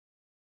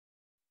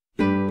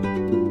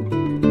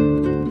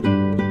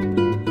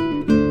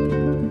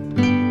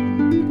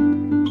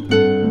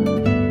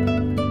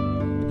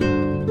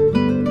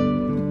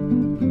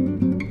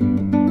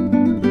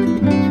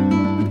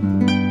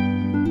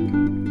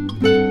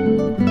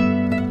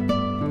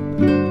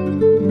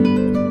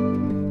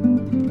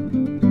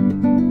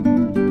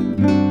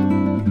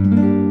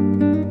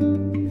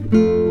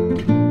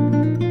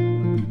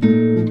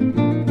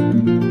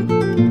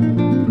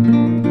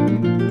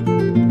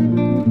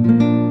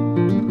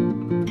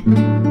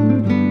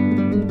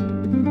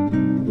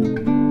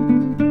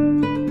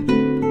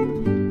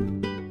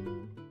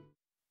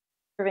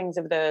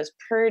of those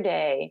per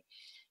day.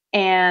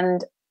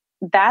 And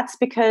that's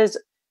because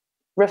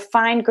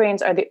refined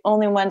grains are the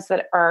only ones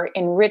that are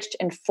enriched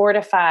and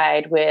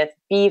fortified with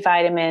B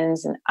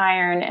vitamins and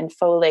iron and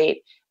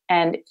folate.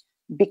 And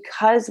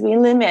because we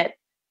limit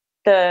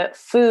the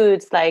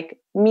foods like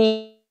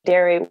meat,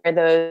 dairy, where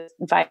those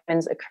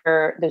vitamins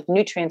occur, those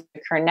nutrients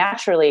occur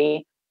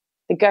naturally,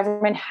 the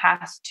government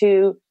has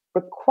to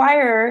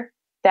require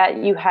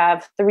that you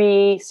have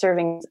 3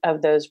 servings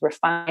of those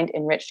refined,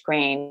 enriched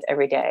grains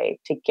every day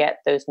to get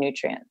those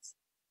nutrients.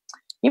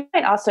 You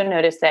might also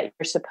notice that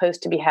you're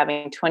supposed to be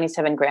having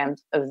 27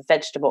 grams of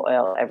vegetable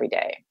oil every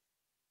day.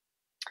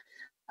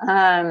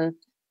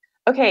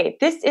 Okay,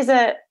 this is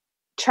a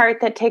chart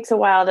that takes a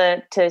while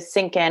to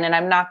sink in, and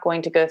I'm not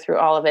going to go through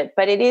all of it,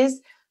 but it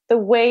is the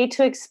way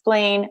to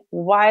explain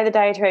why the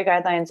dietary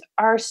guidelines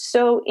are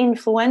so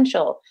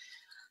influential.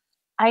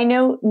 I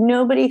know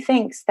nobody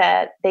thinks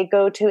that they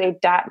go to a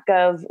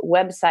 .gov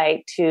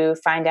website to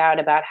find out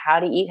about how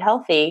to eat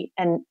healthy,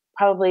 and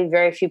probably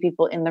very few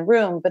people in the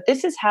room, but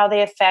this is how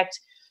they affect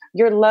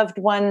your loved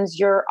ones,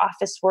 your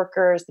office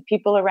workers, the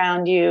people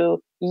around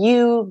you,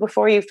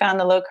 before you found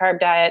the low carb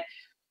diet.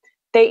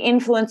 They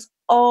influence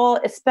all,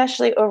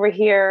 especially over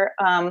here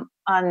on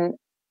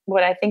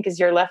what I think is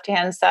your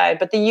left-hand side,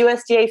 but the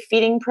USDA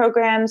feeding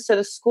programs, so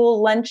the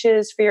school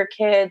lunches for your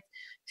kids,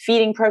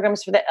 feeding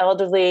programs for the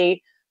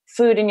elderly,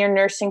 food in your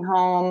nursing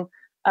home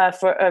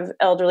of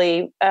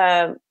elderly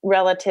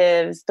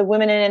relatives, the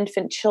Women and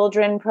Infant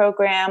Children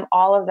program,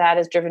 all of that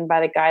is driven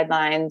by the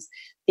guidelines.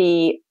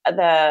 The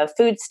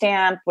food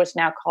stamp, which is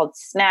now called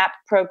SNAP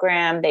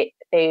program,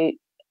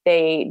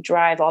 they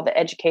drive all the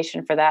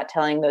education for that,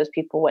 telling those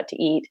people what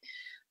to eat.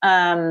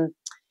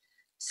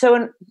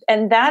 So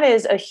that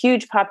is a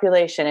huge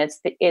population.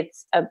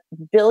 It's $1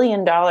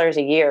 billion a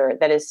year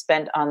that is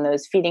spent on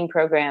those feeding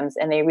programs,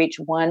 and they reach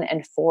 1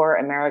 in 4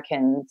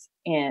 Americans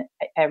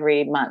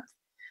every month.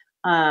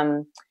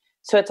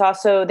 So it's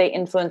also, they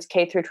influence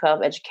K through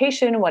 12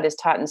 education, what is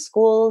taught in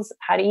schools,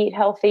 how to eat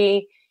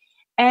healthy.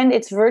 And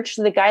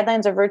the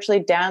guidelines are virtually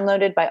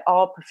downloaded by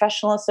all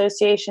professional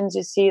associations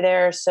you see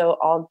there. So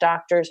all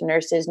doctors,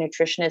 nurses,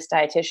 nutritionists,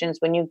 dietitians,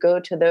 when you go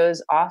to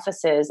those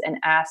offices and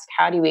ask,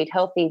 how do you eat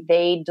healthy?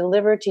 They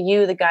deliver to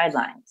you the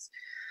guidelines.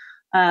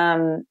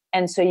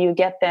 And so you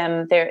get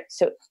them there.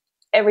 So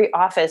every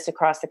office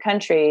across the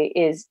country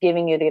is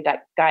giving you the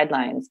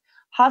guidelines.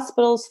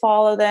 Hospitals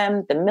follow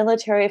them. The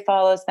military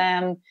follows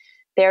them.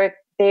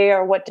 They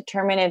are what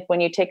determine it when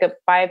you take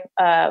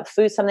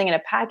something in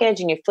a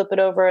package and you flip it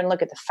over and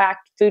look at the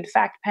food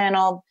fact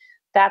panel.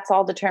 That's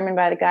all determined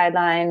by the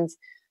guidelines.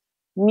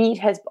 Meat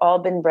has all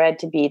been bred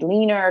to be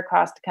leaner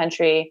across the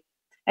country.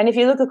 And if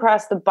you look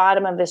across the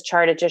bottom of this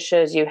chart, it just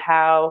shows you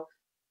how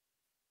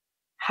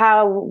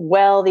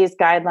well these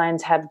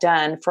guidelines have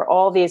done for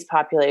all these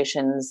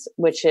populations,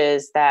 which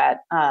is that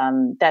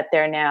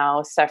they're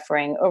now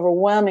suffering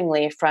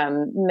overwhelmingly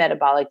from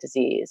metabolic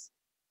disease.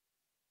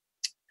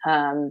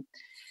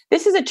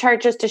 This is a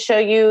chart just to show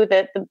you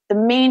that the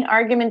main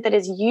argument that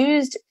is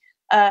used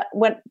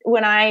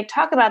when I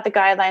talk about the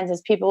guidelines is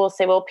people will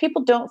say, well,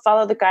 people don't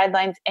follow the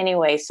guidelines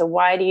anyway, so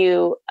why do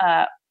you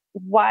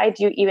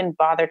even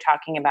bother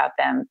talking about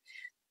them?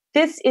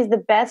 This is the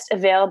best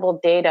available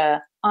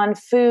data on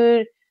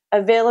food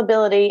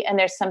availability, and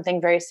there's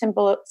something very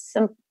similar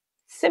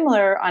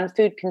on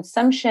food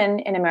consumption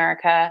in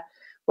America,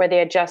 where they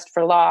adjust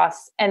for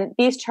loss, and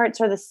these charts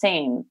are the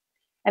same.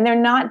 And they're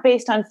not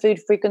based on food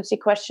frequency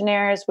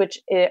questionnaires, which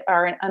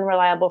are an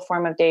unreliable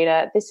form of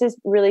data. This is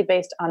really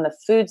based on the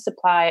food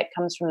supply. It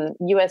comes from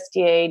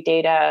USDA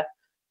data.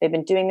 They've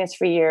been doing this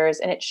for years.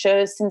 And it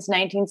shows since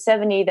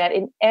 1970 that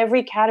in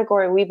every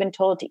category we've been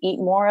told to eat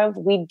more of,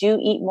 we do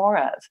eat more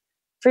of.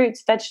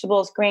 Fruits,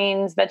 vegetables,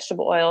 grains,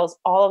 vegetable oils,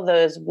 all of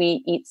those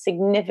we eat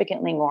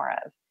significantly more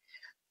of.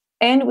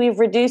 And we've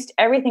reduced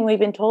everything we've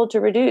been told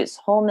to reduce.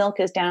 Whole milk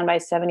is down by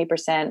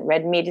 70%.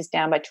 Red meat is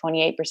down by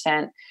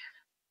 28%.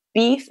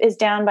 Beef is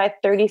down by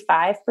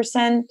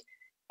 35%,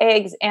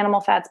 eggs,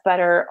 animal fats,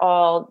 butter,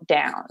 all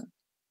down.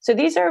 So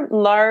these are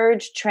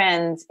large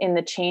trends in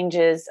the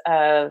changes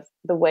of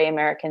the way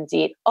Americans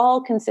eat,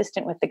 all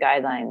consistent with the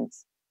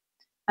guidelines.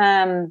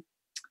 And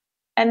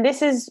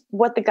this is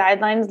what the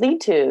guidelines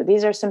lead to.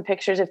 These are some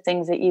pictures of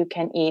things that you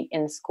can eat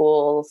in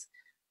schools.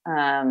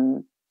 I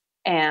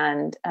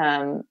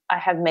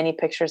have many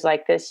pictures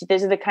like this.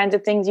 These are the kinds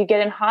of things you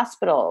get in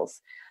hospitals.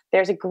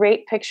 There's a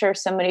great picture of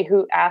somebody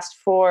who asked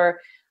for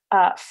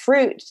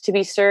fruit to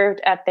be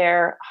served at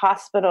their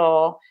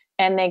hospital,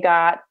 and they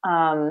got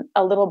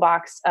a little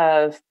box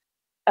of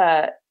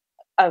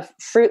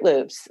Fruit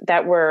Loops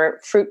that were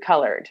fruit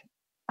colored,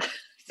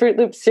 Fruit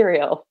Loop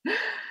cereal.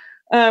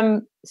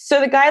 So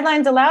the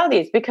guidelines allow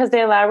these because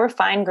they allow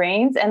refined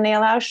grains and they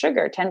allow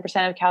sugar.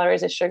 10% of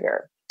calories is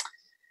sugar.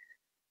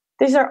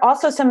 These are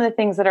also some of the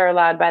things that are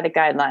allowed by the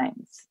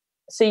guidelines.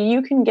 So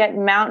you can get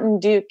Mountain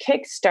Dew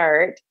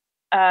Kickstart,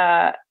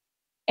 but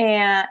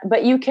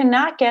you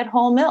cannot get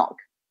whole milk.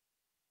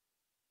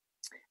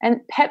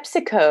 And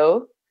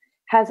PepsiCo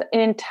has an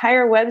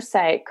entire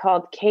website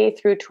called K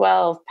through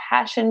 12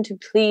 Passion to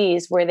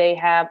Please, where they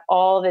have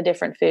all the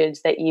different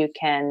foods that you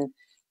can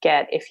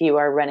get if you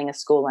are running a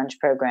school lunch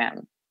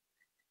program.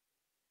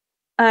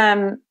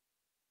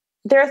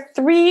 There are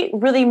three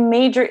really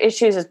major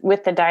issues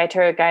with the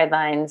dietary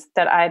guidelines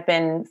that I've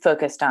been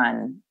focused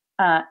on,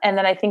 and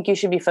that I think you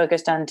should be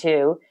focused on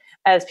too,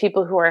 as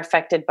people who are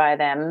affected by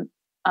them.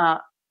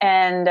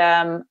 And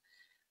I'm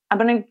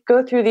going to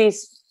go through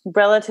these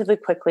relatively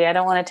quickly. I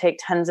don't want to take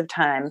tons of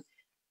time,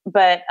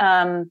 but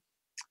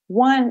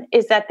one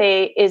is that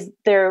they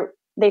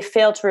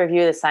fail to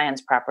review the science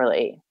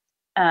properly,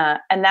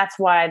 and that's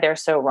why they're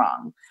so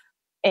wrong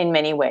in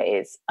many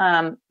ways.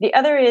 The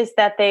other is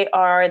that they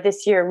are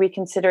this year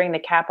reconsidering the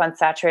cap on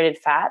saturated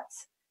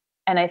fats,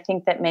 and I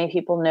think that many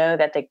people know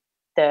that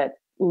the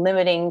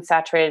limiting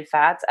saturated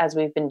fats, as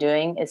we've been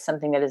doing, is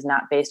something that is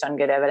not based on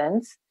good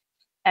evidence.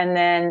 And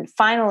then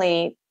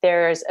finally,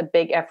 there's a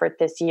big effort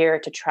this year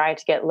to try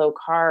to get low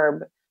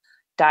carb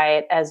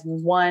diet as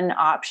one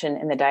option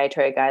in the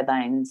dietary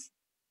guidelines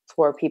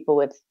for people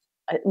with,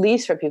 at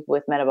least for people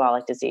with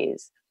metabolic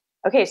disease.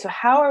 Okay, so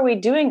how are we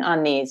doing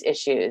on these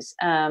issues?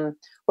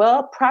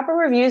 Well, proper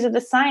reviews of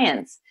the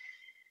science.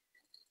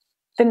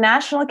 The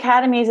National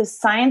Academies of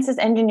Sciences,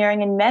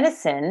 Engineering, and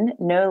Medicine,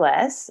 no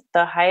less,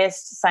 the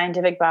highest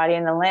scientific body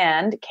in the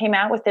land, came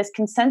out with this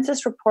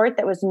consensus report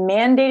that was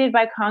mandated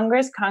by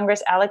Congress.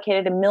 Congress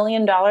allocated $1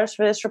 million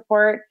for this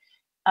report.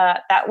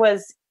 That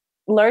was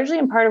largely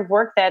in part of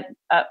work that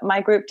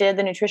my group did,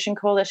 the Nutrition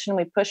Coalition.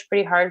 We pushed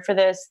pretty hard for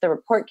this. The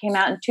report came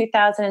out in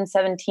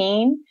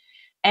 2017,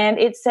 and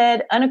it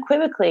said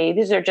unequivocally,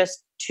 these are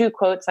just two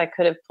quotes, I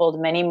could have pulled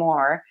many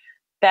more,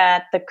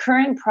 that the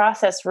current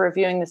process for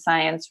reviewing the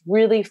science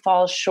really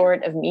falls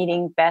short of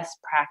meeting best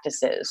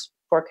practices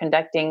for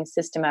conducting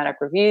systematic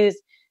reviews.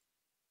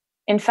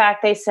 In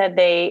fact, they said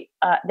they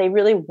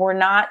really were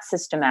not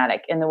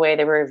systematic in the way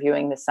they were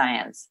reviewing the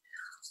science.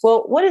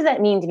 Well, what does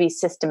that mean to be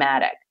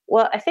systematic?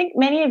 Well, I think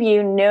many of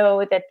you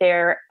know that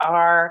there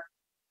are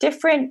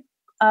different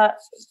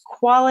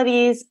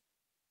qualities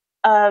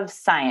of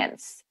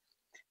science.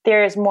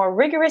 There's more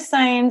rigorous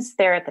science,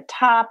 they're at the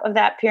top of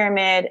that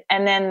pyramid,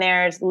 and then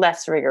there's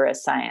less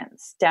rigorous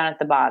science down at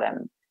the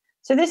bottom.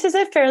 So this is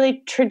a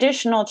fairly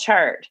traditional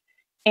chart,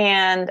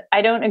 and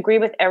I don't agree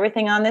with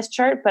everything on this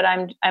chart, but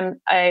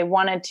I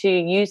wanted to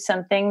use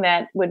something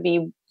that would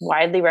be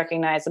widely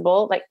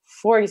recognizable. Like,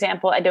 for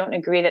example, I don't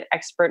agree that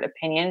expert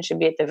opinion should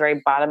be at the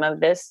very bottom of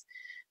this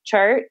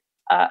chart.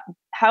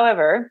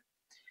 However,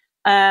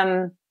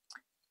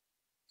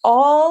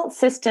 all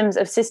systems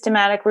of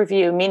systematic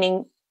review,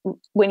 meaning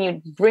when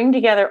you bring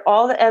together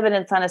all the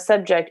evidence on a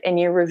subject and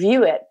you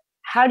review it,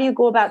 how do you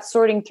go about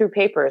sorting through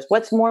papers?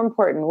 What's more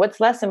important? What's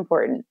less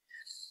important?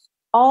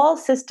 All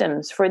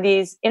systems for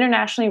these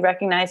internationally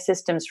recognized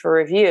systems for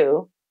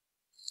review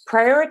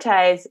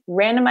prioritize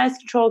randomized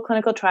controlled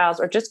clinical trials,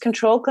 or just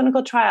controlled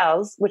clinical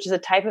trials, which is a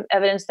type of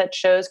evidence that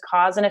shows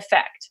cause and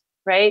effect,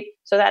 right?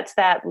 So that's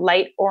that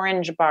light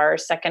orange bar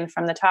second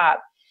from the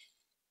top.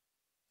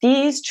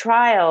 These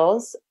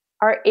trials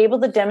are able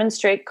to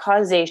demonstrate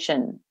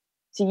causation.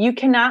 So you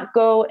cannot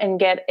go and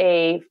get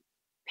a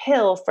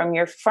pill from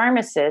your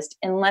pharmacist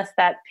unless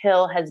that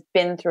pill has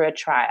been through a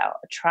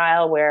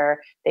trial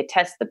where they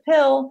test the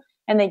pill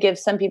and they give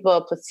some people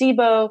a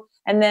placebo,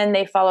 and then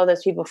they follow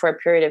those people for a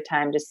period of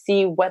time to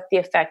see what the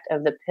effect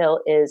of the pill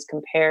is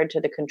compared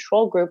to the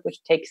control group,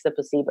 which takes the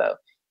placebo.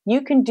 You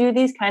can do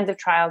these kinds of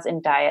trials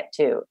in diet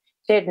too.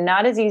 They're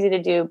not as easy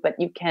to do, but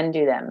you can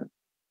do them.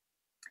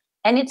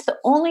 And it's the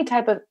only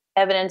type of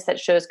evidence that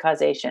shows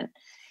causation.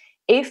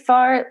 A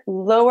far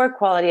lower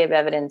quality of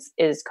evidence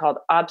is called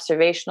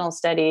observational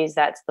studies.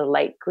 That's the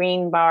light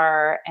green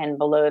bar, and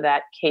below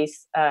that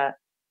just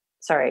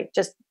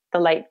the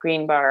light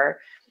green bar.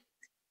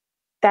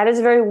 That is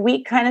a very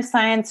weak kind of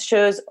science,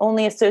 shows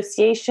only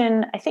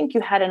association. I think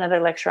you had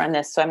another lecture on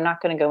this, so I'm not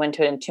going to go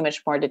into it in too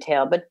much more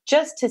detail, but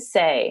just to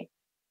say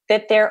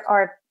that there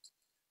are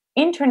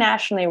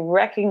internationally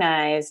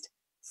recognized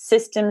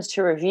systems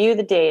to review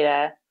the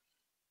data.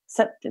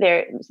 So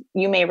there,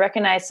 you may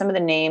recognize some of the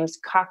names.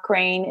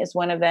 Cochrane is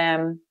one of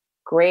them.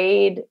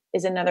 GRADE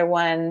is another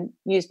one,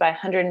 used by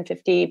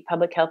 150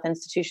 public health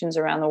institutions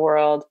around the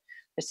world.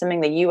 There's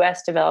something the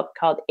US developed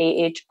called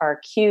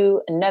AHRQ,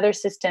 another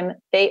system.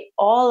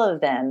 All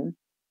of them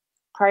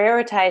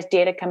prioritize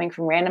data coming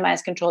from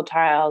randomized controlled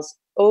trials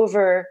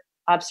over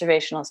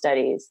observational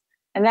studies.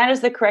 And that is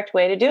the correct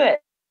way to do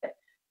it.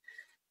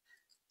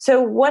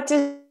 So what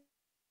does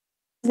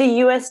the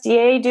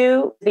USDA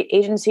do? The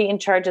agency in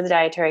charge of the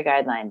dietary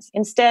guidelines.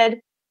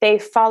 Instead, they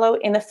follow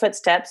in the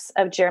footsteps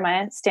of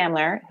Jeremiah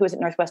Stamler, who was at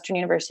Northwestern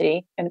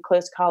University and a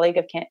close colleague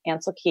of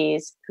Ansel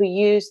Keys, who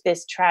used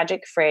this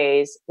tragic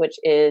phrase, which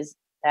is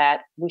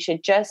that we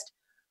should just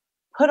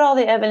put all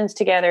the evidence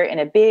together in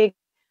a big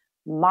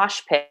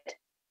mosh pit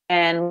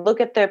and look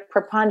at the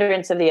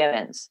preponderance of the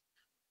evidence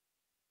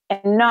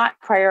and not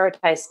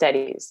prioritize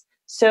studies.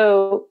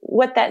 So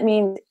what that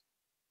means,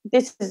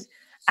 this is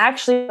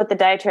actually what the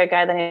Dietary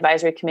Guideline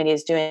Advisory Committee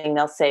is doing.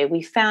 They'll say,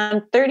 we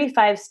found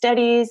 35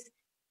 studies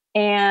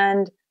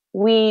and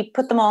we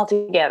put them all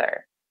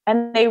together.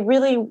 And they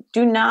really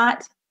do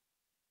not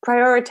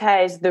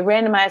prioritize the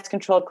randomized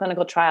controlled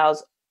clinical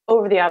trials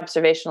over the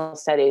observational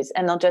studies.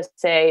 And they'll just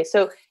say,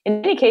 so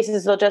in many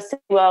cases, they'll just say,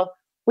 well,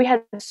 we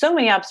had so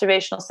many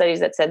observational studies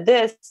that said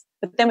this,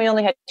 but then we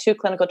only had 2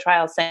 clinical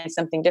trials saying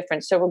something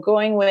different. So we're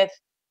going with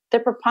the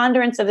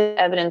preponderance of the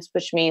evidence,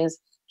 which means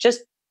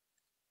just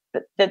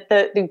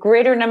the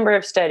greater number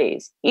of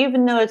studies,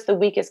 even though it's the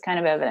weakest kind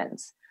of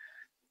evidence.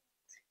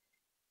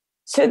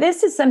 So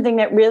this is something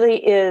that really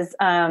is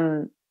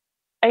a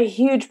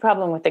huge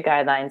problem with the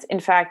guidelines. In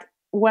fact,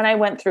 when I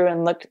went through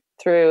and looked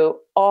through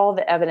all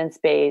the evidence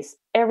base,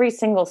 every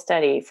single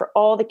study for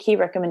all the key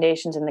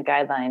recommendations in the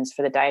guidelines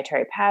for the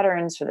dietary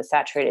patterns, for the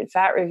saturated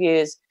fat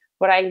reviews,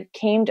 what I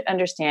came to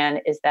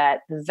understand is that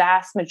the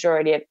vast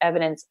majority of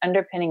evidence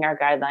underpinning our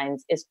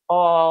guidelines it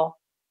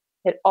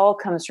all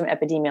comes from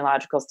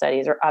epidemiological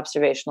studies or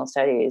observational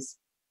studies.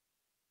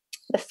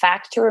 The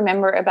fact to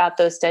remember about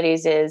those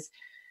studies is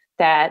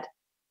that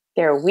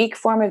they're a weak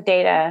form of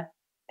data.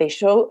 They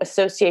show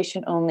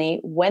association only.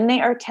 When they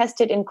are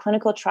tested in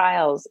clinical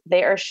trials,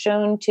 they are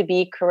shown to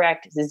be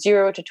correct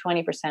 0 to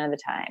 20% of the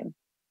time.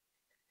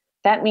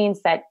 That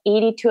means that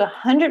 80 to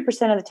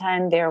 100% of the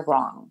time they're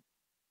wrong.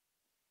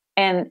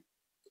 And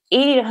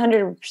 80 to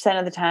 100%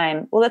 of the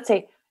time, well, let's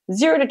say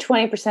 0 to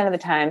 20% of the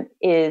time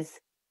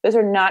those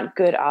are not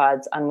good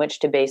odds on which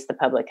to base the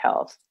public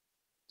health.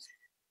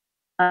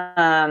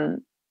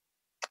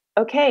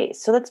 Okay,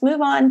 so let's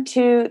move on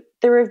to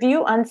the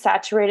review on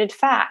saturated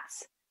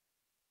fats.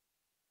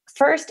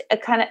 First,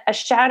 a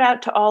shout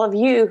out to all of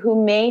you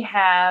who may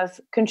have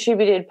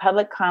contributed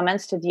public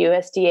comments to the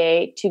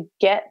USDA to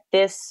get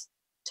this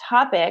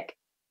topic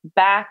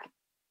back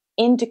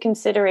into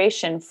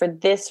consideration for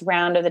this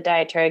round of the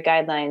dietary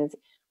guidelines.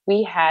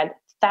 We had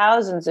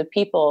thousands of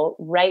people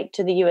write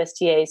to the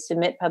USDA,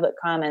 submit public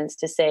comments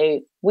to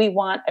say, we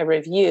want a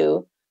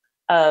review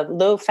of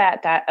low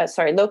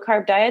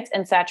carb diets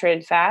and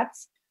saturated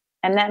fats.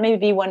 And that may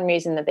be one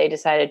reason that they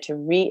decided to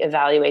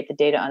reevaluate the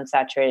data on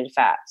saturated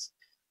fats,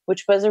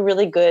 which was a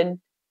really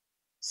good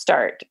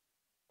start.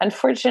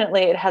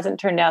 Unfortunately, it hasn't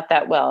turned out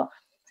that well.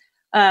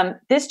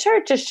 This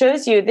chart just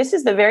shows you, this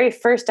is the very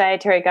first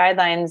dietary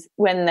guidelines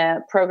when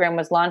the program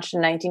was launched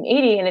in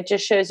 1980, and it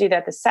just shows you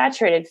that the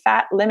saturated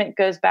fat limit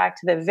goes back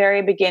to the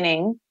very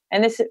beginning.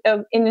 And this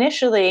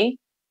initially,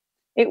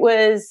 it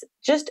was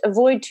just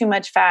avoid too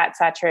much fat,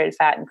 saturated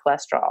fat, and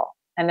cholesterol,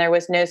 and there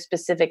was no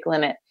specific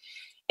limit.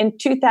 In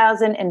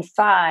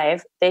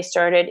 2005, they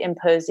started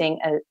imposing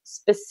a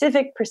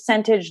specific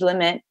percentage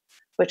limit,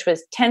 which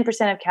was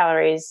 10% of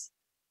calories,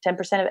 10%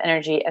 of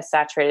energy as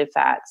saturated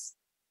fats.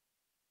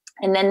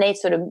 And then they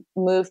sort of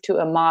moved to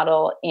a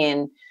model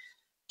in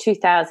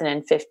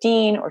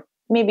 2015 or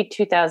maybe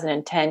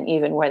 2010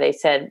 even, where they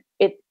said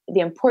the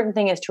important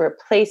thing is to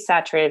replace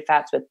saturated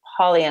fats with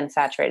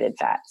polyunsaturated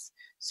fats.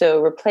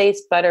 So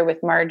replace butter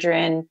with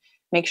margarine.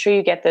 Make sure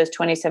you get those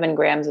 27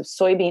 grams of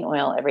soybean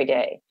oil every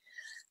day.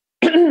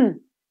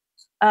 And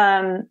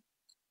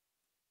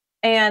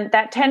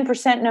that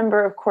 10%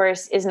 number, of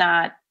course, is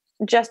not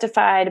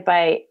justified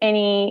by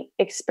any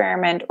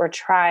experiment or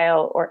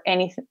trial or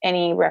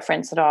any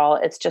reference at all.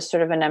 It's just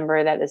sort of a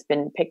number that has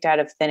been picked out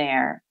of thin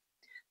air.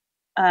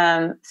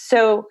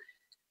 So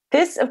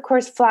this, of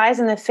course, flies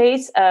in the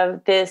face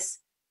of this.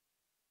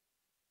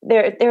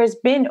 There has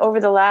been over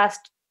the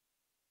last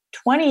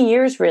 20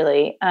 years,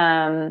 really.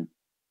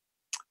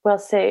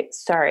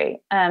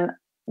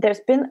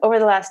 There's been over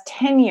the last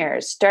 10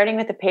 years, starting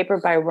with a paper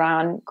by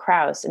Ron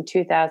Krauss in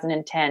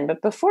 2010,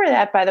 but before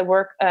that, by the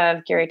work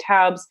of Gary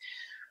Taubes,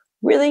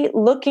 really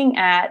looking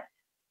at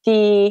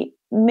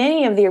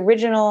many of the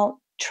original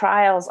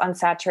trials on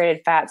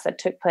saturated fats that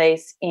took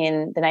place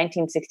in the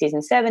 1960s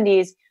and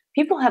 70s.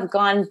 People have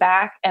gone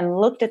back and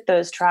looked at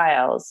those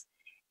trials,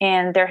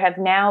 and there have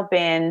now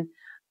been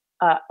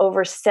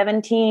over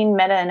 17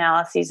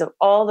 meta-analyses of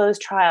all those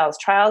trials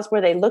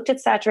where they looked at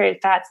saturated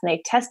fats and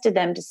they tested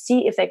them to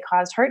see if they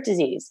caused heart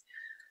disease.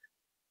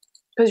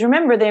 Because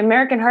remember, the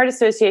American Heart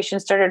Association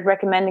started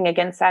recommending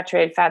against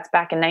saturated fats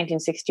back in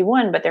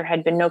 1961, but there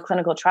had been no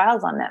clinical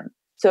trials on them.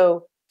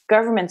 So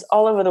governments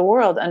all over the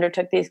world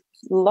undertook these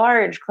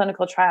large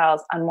clinical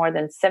trials on more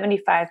than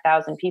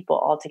 75,000 people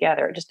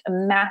altogether, just a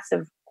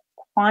massive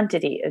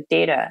quantity of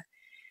data.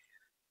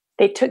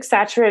 They took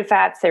saturated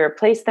fats, they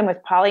replaced them with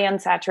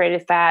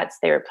polyunsaturated fats,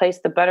 they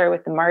replaced the butter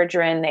with the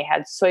margarine, they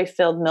had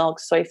soy-filled milk,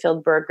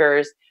 soy-filled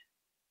burgers.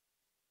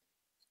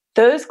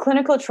 Those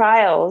clinical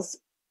trials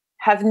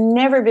have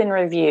never been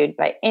reviewed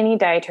by any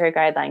dietary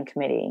guideline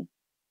committee.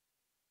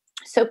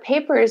 So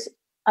papers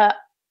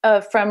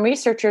from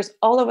researchers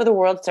all over the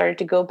world started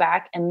to go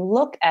back and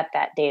look at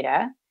that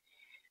data.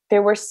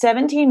 There were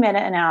 17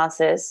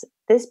 meta-analyses.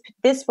 This,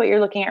 what you're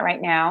looking at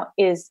right now,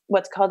 is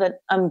what's called an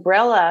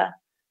umbrella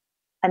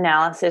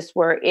analysis,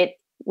 where it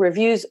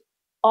reviews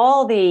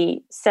all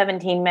the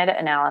 17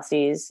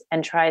 meta-analyses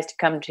and tries to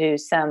come to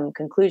some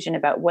conclusion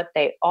about what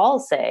they all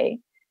say.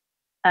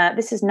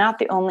 This is not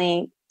the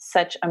only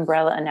such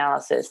umbrella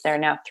analysis. There are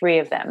now 3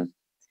 of them.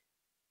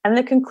 And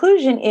the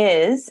conclusion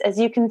is, as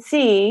you can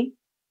see,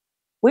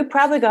 we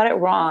probably got it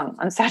wrong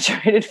on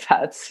saturated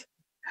fats.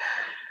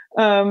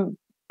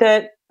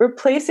 That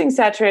replacing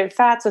saturated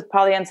fats with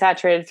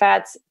polyunsaturated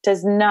fats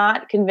does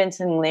not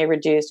convincingly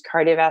reduce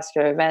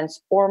cardiovascular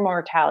events or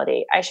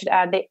mortality. I should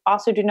add, they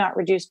also do not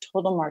reduce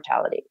total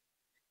mortality.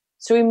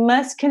 So we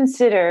must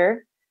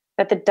consider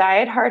that the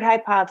diet hard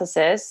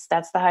hypothesis,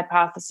 that's the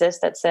hypothesis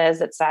that says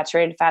that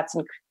saturated fats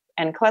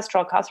and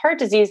cholesterol cause heart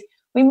disease,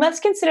 we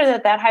must consider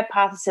that that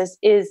hypothesis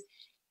is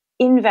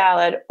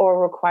invalid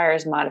or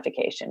requires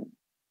modification,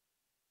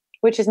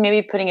 which is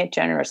maybe putting it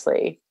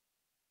generously.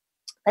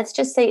 Let's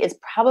just say is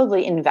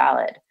probably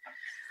invalid.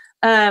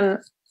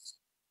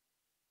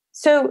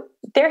 So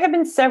there have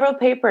been several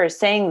papers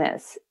saying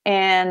this.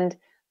 And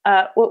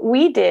what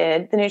we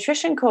did, the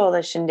Nutrition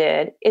Coalition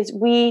did, is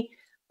we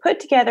put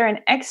together an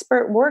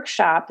expert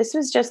workshop. This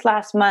was just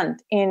last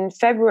month in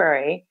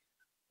February,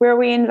 where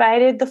we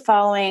invited the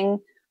following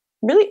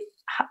really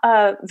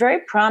very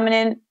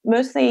prominent,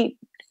 mostly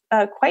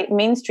quite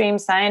mainstream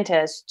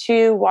scientists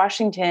to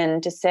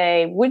Washington to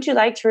say, would you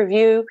like to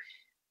review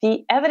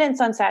the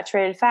evidence on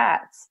saturated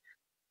fats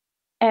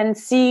and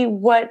see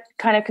what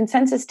kind of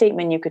consensus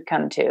statement you could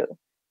come to?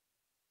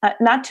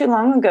 Not too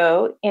long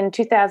ago, in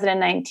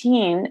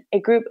 2019, a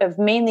group of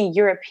mainly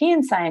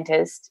European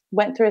scientists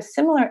went through a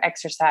similar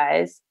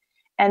exercise,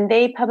 and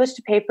they published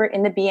a paper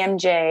in the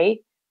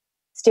BMJ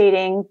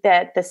stating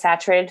that the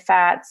saturated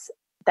fats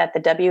that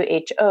the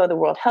WHO, the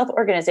World Health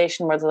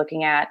Organization, was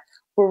looking at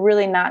were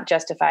really not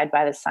justified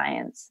by the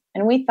science.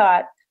 And we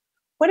thought,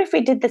 what if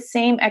we did the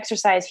same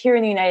exercise here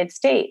in the United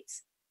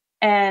States?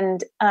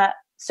 And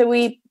so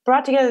we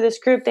brought together this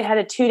group. They had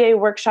a 2-day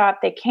workshop.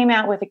 They came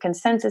out with a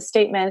consensus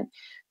statement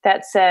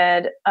that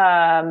said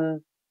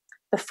the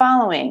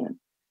following: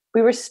 we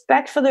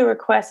respectfully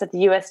request that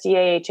the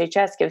USDA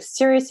HHS give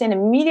serious and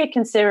immediate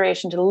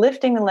consideration to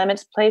lifting the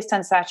limits placed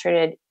on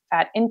saturated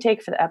fat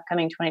intake for the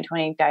upcoming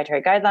 2020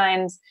 dietary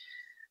guidelines.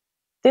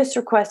 This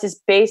request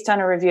is based on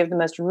a review of the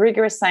most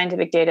rigorous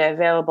scientific data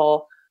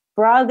available.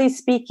 Broadly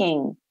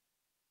speaking,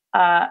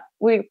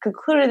 we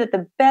concluded that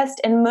the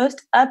best and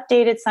most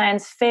updated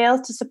science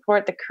fails to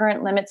support the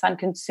current limits on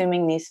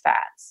consuming these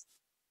fats.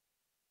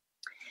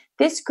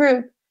 This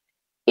group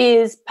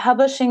is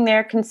publishing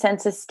their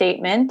consensus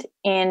statement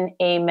in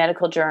a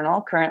medical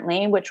journal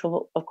currently, which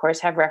will, of course,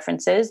 have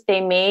references.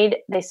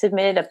 They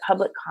submitted a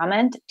public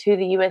comment to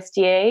the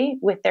USDA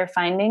with their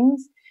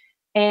findings,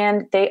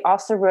 and they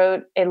also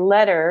wrote a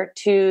letter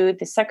to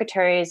the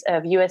secretaries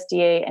of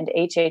USDA and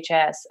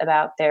HHS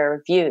about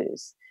their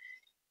views.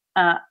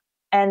 And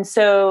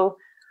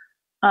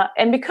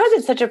because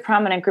it's such a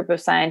prominent group of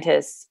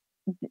scientists,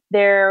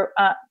 there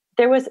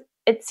was,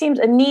 it seems,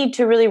 a need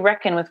to really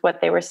reckon with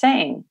what they were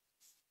saying.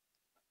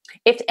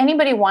 If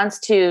anybody wants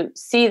to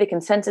see the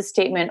consensus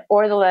statement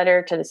or the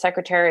letter to the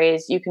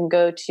secretaries, you can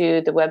go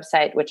to the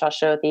website, which I'll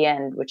show at the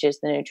end, which is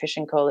the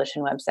Nutrition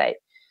Coalition website.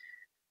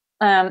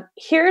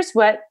 Here's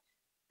what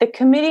the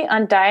Committee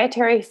on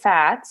Dietary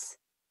Fats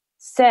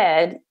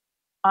said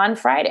on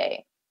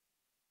Friday: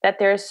 that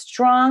there's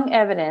strong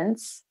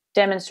evidence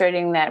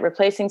demonstrating that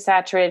replacing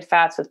saturated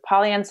fats with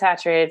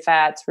polyunsaturated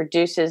fats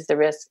reduces the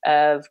risk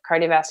of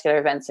cardiovascular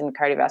events and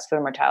cardiovascular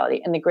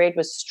mortality. And the grade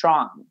was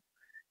strong.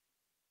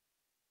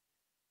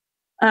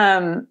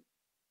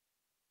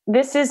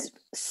 This is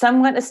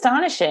somewhat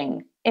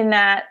astonishing in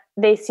that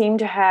they seem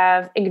to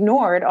have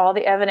ignored all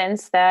the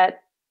evidence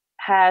that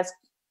has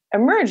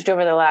emerged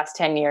over the last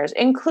 10 years,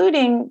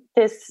 including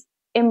this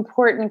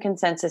important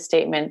consensus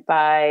statement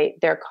by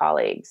their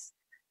colleagues.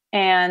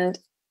 And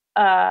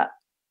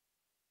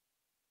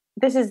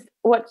this is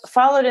what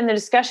followed in the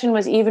discussion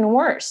was even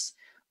worse.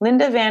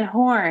 Linda Van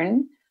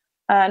Horn,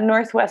 a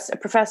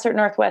professor at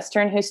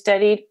Northwestern who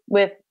studied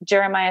with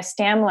Jeremiah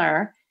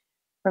Stamler,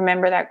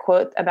 remember that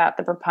quote about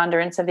the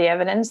preponderance of the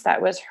evidence?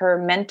 That was her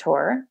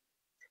mentor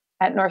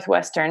at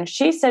Northwestern.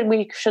 She said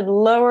we should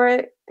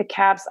lower the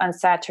caps on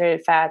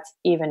saturated fats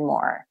even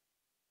more.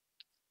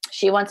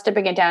 She wants to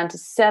bring it down to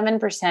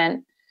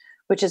 7%,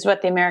 which is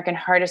what the American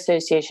Heart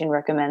Association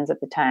recommends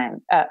at the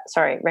time.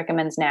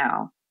 Recommends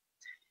now.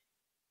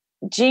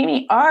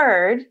 Jamie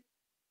Ard,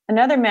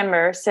 another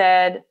member,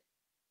 said,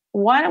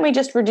 why don't we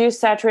just reduce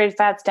saturated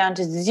fats down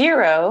to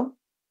 0?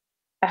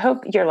 I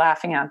hope you're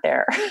laughing out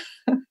there.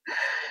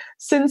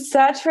 Since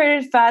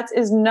saturated fats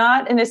is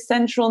not an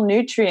essential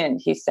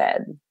nutrient, he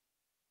said.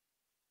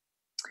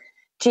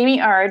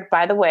 Jamie Ard,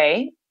 by the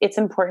way, it's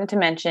important to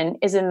mention,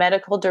 is a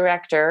medical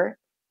director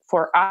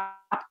for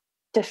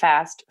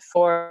Optifast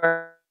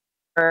for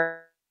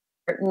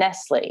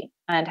Nestle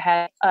and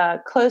had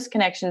close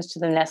connections to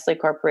the Nestle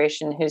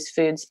Corporation, whose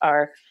foods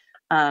are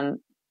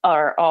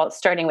all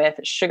starting with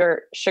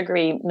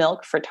sugary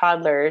milk for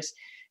toddlers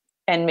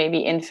and maybe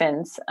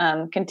infants,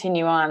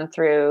 continue on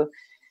through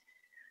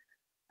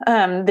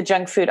the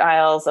junk food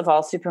aisles of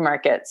all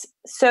supermarkets.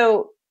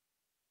 So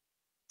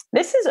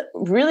this is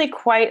really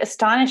quite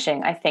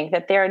astonishing, I think,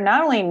 that they're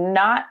not only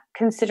not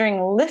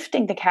considering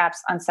lifting the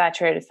caps on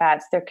saturated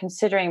fats, they're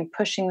considering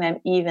pushing them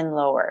even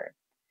lower.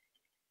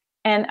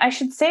 And I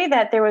should say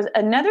that there was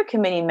another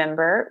committee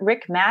member,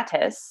 Rick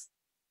Mattis,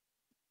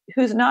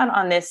 who's not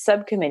on this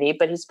subcommittee,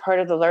 but he's part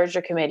of the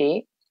larger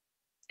committee.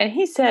 And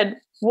he said,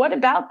 what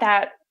about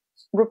that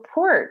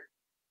report,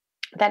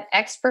 that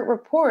expert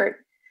report,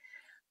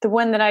 the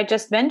one that I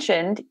just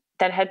mentioned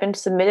that had been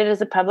submitted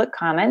as a public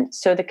comment,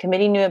 so the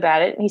committee knew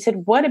about it. And he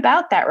said, what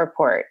about that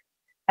report?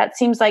 That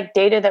seems like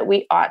data that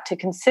we ought to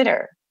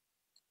consider.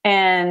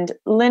 And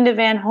Linda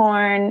Van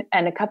Horn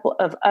and a couple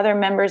of other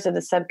members of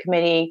the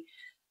subcommittee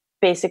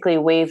basically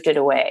waved it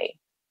away.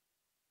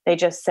 They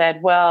just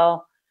said,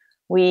 well,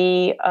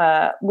 we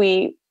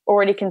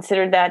already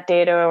considered that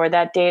data, or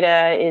that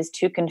data is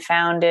too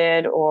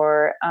confounded,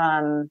 or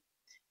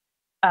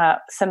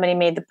somebody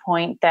made the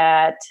point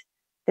that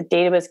the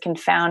data was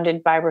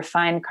confounded by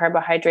refined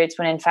carbohydrates,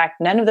 when in fact,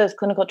 none of those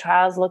clinical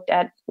trials looked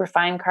at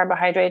refined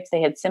carbohydrates.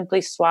 They had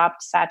simply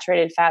swapped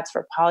saturated fats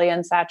for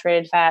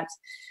polyunsaturated fats.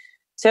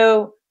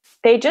 So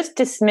they just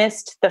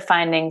dismissed the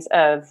findings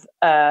of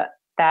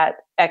that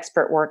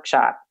expert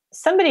workshop.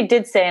 Somebody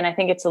did say, and I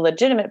think it's a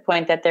legitimate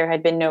point, that there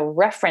had been no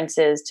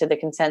references to the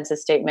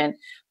consensus statement,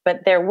 but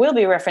there will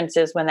be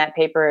references when that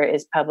paper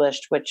is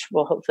published, which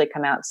will hopefully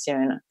come out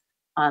soon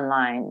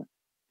online.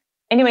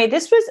 Anyway,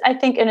 this was, I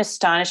think, an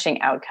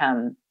astonishing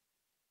outcome,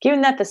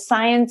 given that the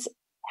science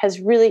has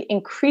really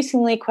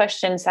increasingly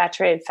questioned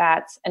saturated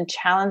fats and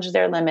challenged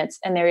their limits,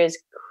 and there is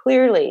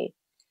clearly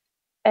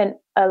a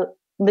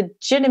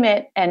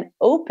legitimate and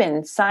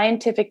open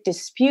scientific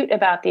dispute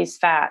about these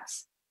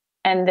fats.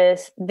 And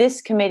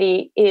this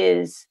committee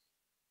is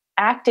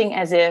acting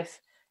as if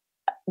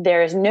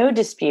there is no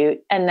dispute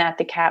and that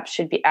the cap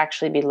should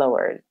actually be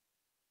lowered.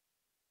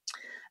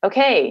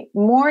 Okay,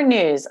 more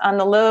news on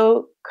the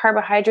low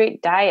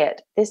carbohydrate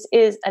diet. This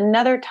is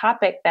another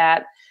topic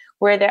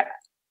where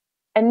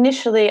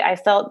initially I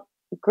felt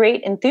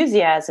great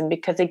enthusiasm,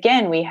 because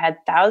again, we had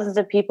thousands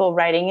of people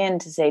writing in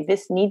to say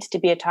this needs to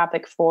be a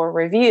topic for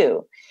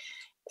review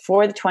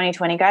for the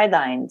 2020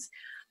 guidelines.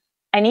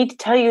 I need to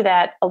tell you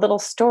that a little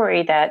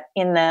story, that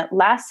in the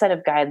last set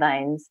of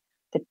guidelines,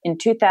 in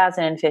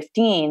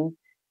 2015,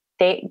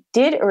 they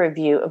did a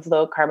review of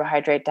low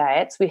carbohydrate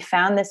diets. We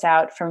found this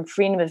out from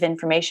Freedom of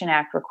Information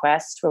Act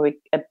requests, where we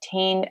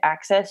obtained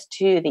access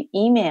to the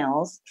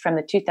emails from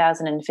the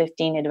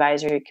 2015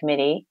 Advisory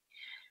Committee.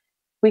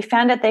 We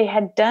found that they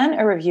had done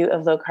a review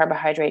of low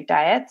carbohydrate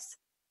diets,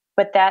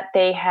 but that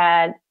they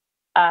had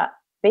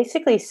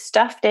basically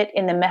stuffed it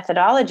in the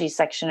methodology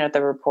section of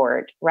the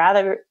report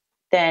rather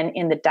than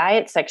in the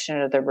diet section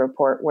of the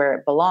report where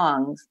it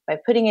belongs. By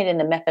putting it in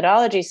the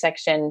methodology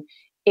section,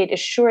 it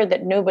assured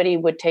that nobody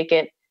would take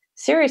it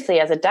seriously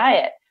as a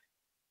diet.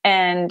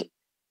 And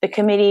the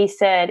committee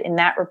said in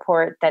that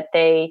report that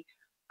they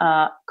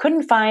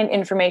couldn't find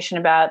information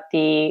about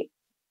the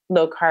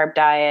low carb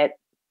diet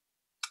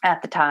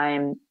at the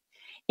time,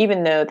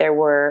 even though there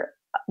were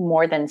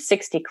more than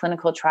 60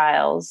 clinical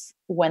trials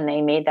when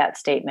they made that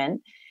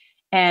statement.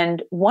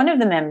 And one of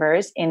the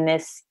members in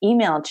this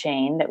email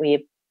chain that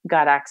we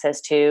got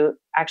access to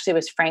actually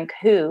was Frank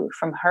Hu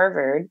from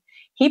Harvard.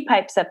 He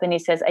pipes up and he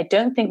says, I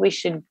don't think we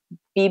should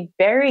be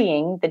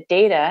burying the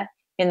data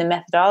in the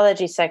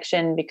methodology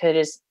section,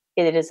 because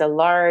it is a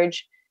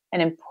large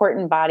and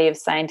important body of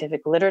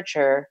scientific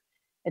literature.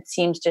 It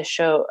seems to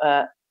show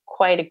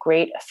quite a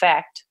great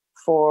effect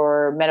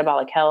for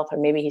metabolic health, or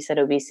maybe he said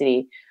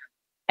obesity.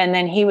 And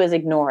then he was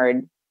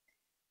ignored.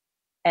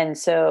 And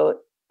so,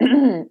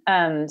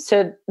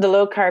 so the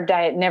low carb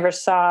diet never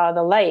saw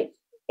the light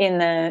in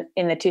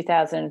the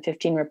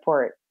 2015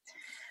 report.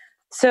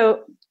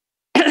 So,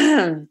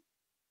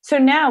 so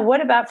now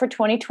what about for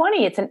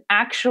 2020? It's an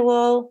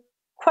actual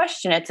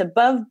question. It's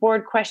above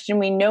board question.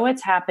 We know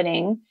it's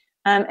happening.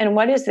 And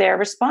what is their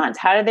response?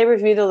 How did they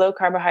review the low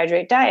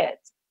carbohydrate diet?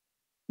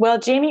 Well,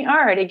 Jamie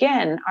Ard,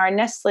 again, our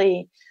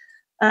Nestle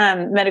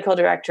medical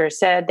director,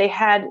 said they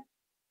had,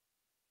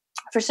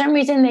 for some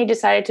reason, they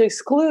decided to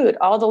exclude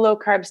all the low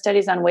carb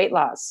studies on weight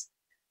loss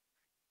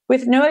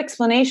with no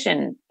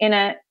explanation. In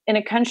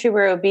a country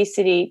where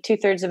obesity,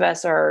 2/3 of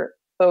us are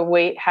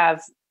overweight,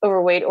 have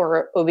overweight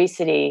or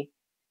obesity,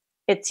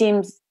 it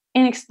seems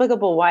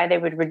inexplicable why they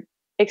would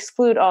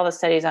exclude all the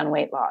studies on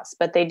weight loss,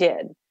 but they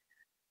did.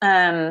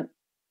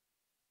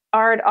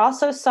 Ard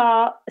also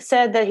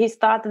said that he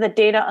thought that the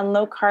data on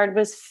low carb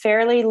was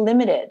fairly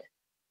limited.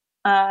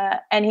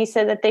 And he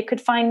said that they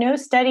could find no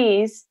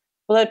studies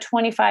below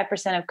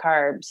 25% of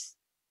carbs,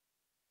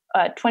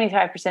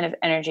 25% of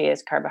energy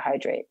as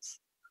carbohydrates.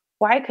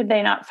 Why could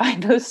they not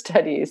find those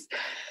studies?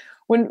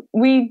 When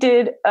we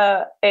did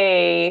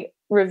a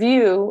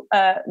review,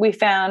 we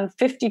found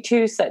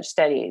 52 such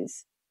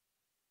studies.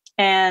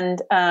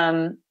 And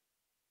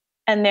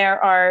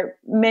there are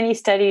many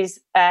studies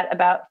at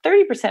about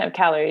 30% of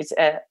calories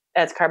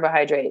as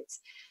carbohydrates.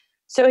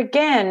 So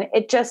again,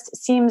 it just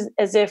seems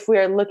as if we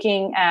are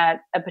looking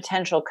at a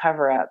potential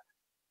cover-up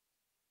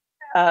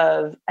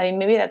of, I mean,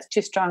 maybe that's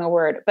too strong a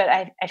word, but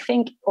I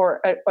think,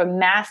 or a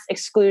mass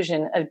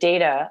exclusion of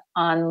data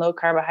on low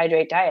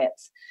carbohydrate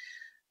diets.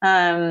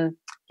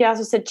 He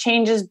also said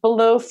changes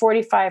below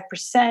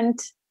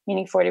 45%,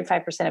 meaning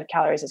 45% of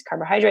calories as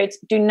carbohydrates,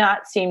 do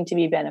not seem to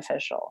be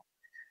beneficial.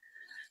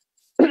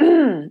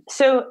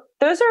 So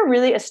those are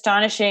really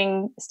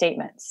astonishing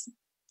statements,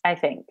 I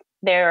think.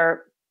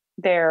 They're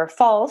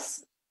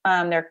false.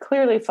 They're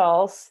clearly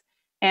false.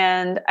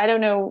 And I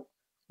don't know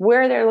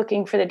where they're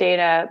looking for the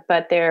data,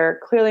 but they're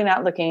clearly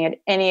not looking at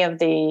any of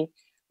the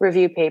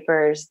review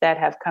papers that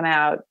have come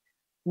out,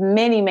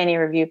 many, many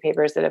review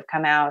papers that have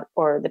come out,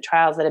 or the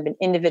trials that have been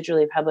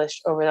individually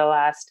published over the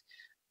last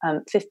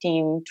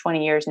 15,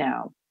 20 years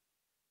now.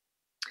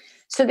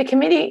 So the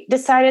committee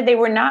decided they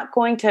were not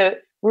going to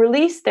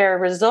release their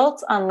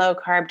results on low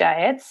carb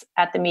diets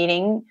at the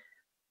meeting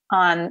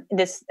on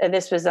this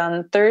was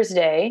on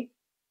Thursday,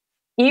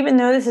 even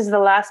though this is the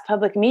last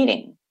public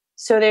meeting.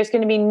 So there's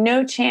going to be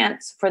no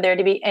chance for there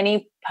to be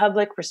any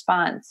public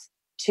response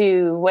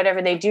to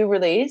whatever they do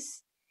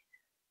release.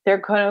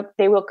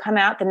 They will come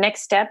out. The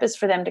next step is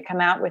for them to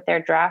come out with their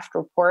draft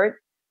report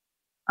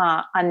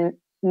on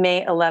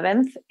May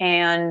 11th.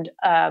 And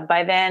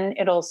by then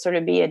it'll sort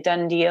of be a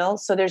done deal.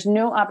 So there's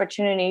no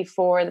opportunity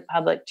for the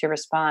public to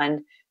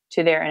respond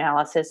to their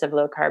analysis of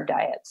low carb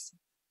diets.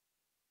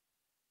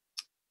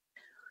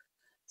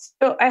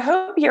 So I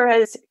hope you're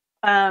as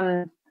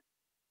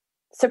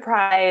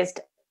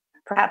surprised,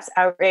 perhaps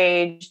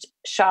outraged,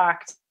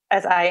 shocked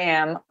as I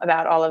am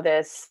about all of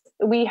this.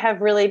 We have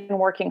really been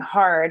working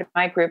hard.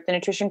 My group, the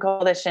Nutrition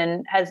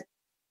Coalition, has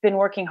been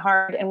working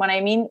hard. And when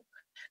I mean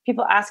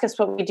people ask us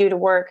what we do to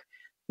work,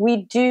 we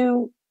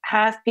do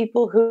have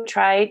people who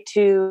try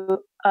to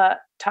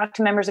talk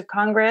to members of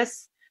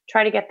Congress,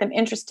 try to get them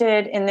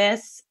interested in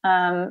this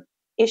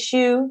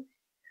issue.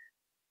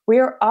 We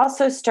are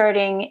also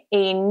starting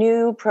a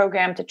new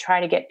program to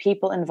try to get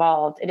people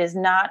involved. It is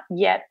not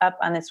yet up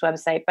on this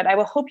website, but I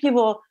will hope you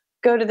will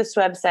go to this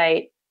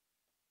website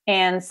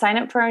and sign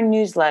up for our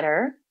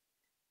newsletter.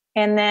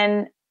 And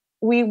then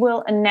we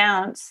will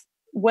announce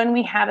when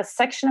we have a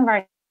section of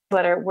our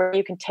newsletter where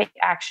you can take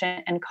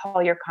action and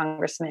call your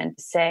congressman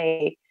to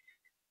say,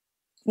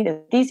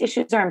 these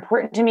issues are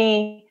important to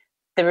me.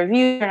 The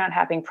reviews are not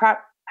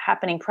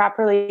happening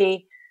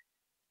properly.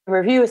 The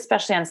review,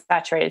 especially on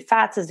saturated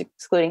fats, is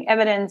excluding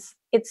evidence.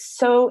 It's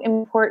so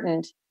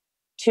important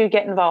to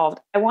get involved.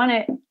 I want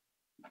to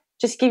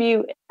just give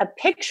you a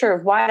picture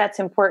of why that's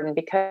important,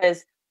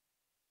 because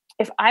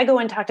if I go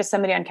and talk to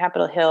somebody on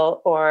Capitol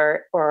Hill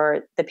or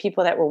the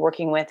people that we're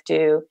working with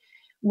do,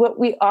 what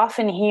we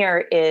often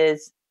hear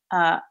is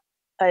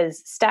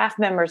as staff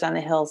members on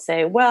the Hill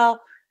say, well,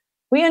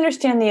 we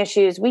understand the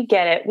issues, we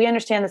get it, we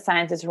understand the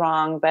science is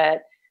wrong,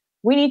 but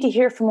we need to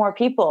hear from more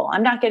people.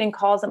 I'm not getting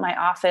calls at my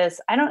office.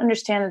 I don't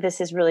understand that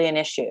this is really an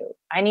issue.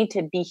 I need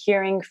to be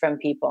hearing from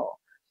people.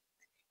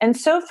 And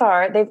so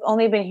far, they've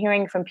only been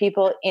hearing from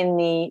people in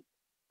the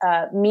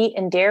meat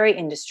and dairy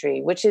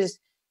industry, which is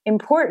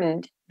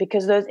important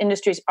because those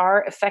industries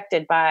are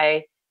affected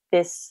by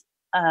this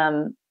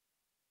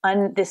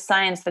this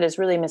science that is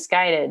really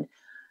misguided.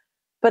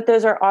 But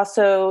those are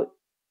also,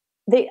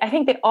 I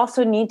think they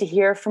also need to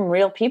hear from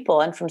real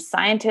people and from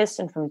scientists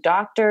and from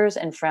doctors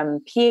and from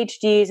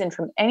PhDs and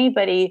from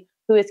anybody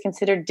who is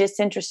considered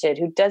disinterested,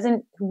 who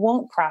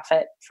won't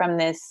profit from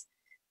this,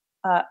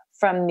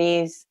 from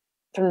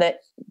the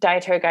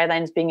dietary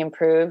guidelines being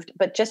improved,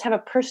 but just have a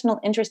personal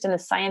interest in the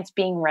science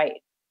being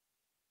right.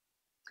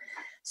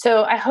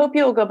 So I hope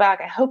you will go back.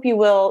 I hope you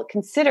will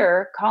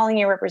consider calling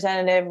your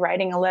representative,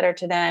 writing a letter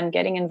to them,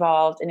 getting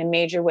involved in a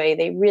major way.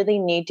 They really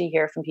need to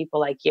hear from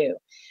people like you.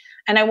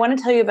 And I want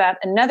to tell you about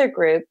another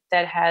group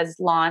that has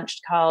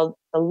launched called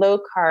the Low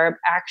Carb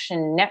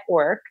Action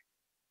Network.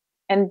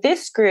 And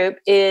this group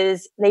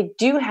they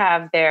do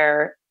have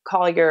their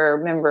Call Your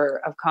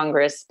Member of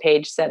Congress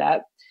page set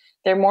up.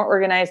 They're more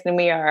organized than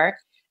we are.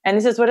 And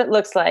this is what it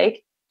looks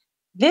like.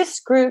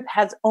 This group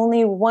has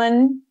only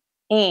one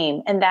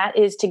aim, and that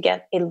is to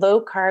get a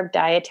low carb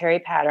dietary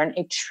pattern,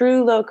 a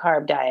true low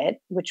carb diet,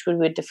 which we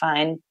would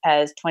define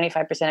as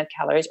 25% of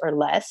calories or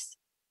less.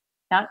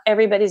 Not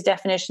everybody's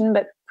definition,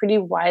 but pretty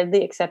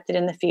widely accepted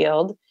in the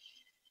field.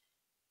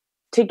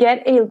 To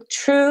get a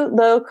true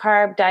low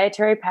carb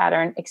dietary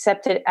pattern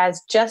accepted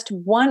as just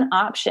one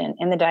option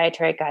in the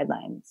dietary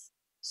guidelines.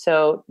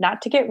 So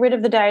not to get rid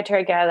of the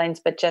dietary guidelines,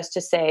 but just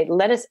to say,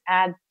 let us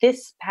add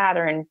this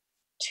pattern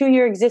to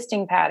your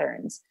existing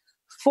patterns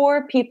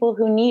for people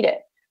who need it.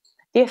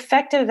 The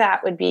effect of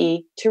that would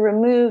be to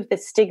remove the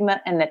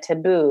stigma and the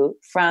taboo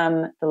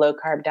from the low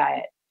carb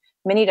diet.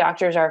 Many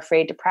doctors are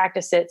afraid to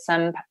practice it.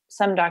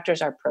 Some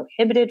doctors are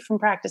prohibited from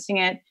practicing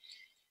it.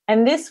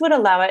 And this would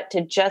allow it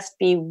to just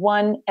be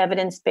one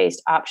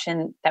evidence-based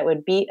option that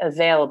would be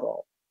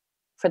available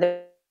for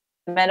the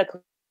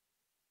medical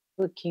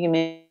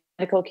community.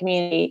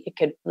 It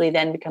could really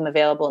then become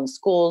available in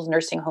schools,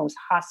 nursing homes,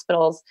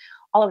 hospitals.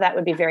 All of that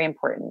would be very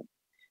important.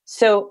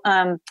 So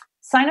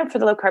sign up for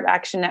the Low Carb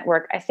Action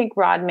Network. I think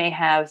Rod may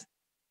have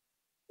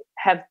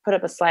put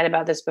up a slide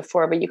about this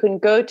before, but you can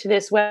go to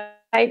this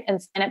website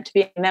and sign up to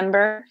be a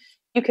member.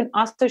 You can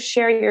also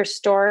share your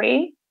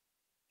story.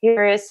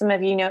 Here is some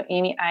of you know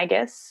Amy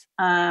Igus,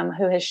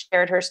 who has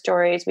shared her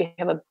stories. We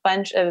have a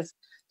bunch of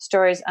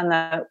stories on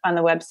the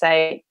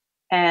website,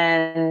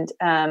 and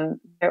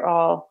they're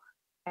all,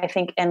 I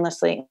think,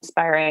 endlessly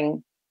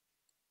inspiring.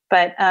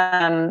 But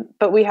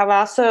we have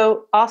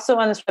also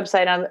on this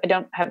website, I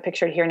don't have it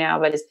pictured here now,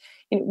 but is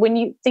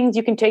things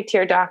you can take to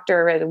your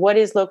doctor. What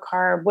is low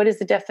carb? What is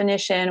the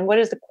definition? What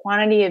is the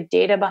quantity of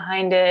data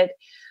behind it?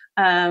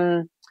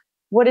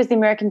 What is the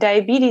American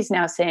Diabetes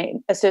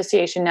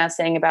Association now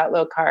saying about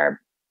low carb?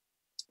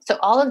 So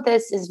all of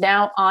this is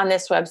now on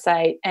this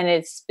website, and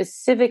it's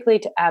specifically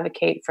to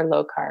advocate for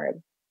low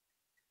carb.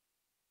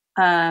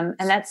 And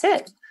that's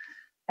it.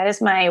 That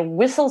is my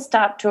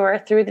whistle-stop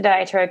tour through the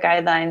dietary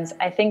guidelines.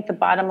 I think the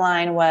bottom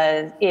line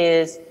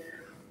is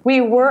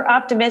we were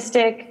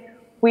optimistic.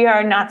 We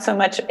are not so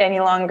much any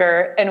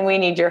longer, and we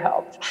need your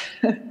help.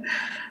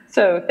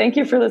 So thank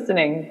you for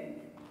listening.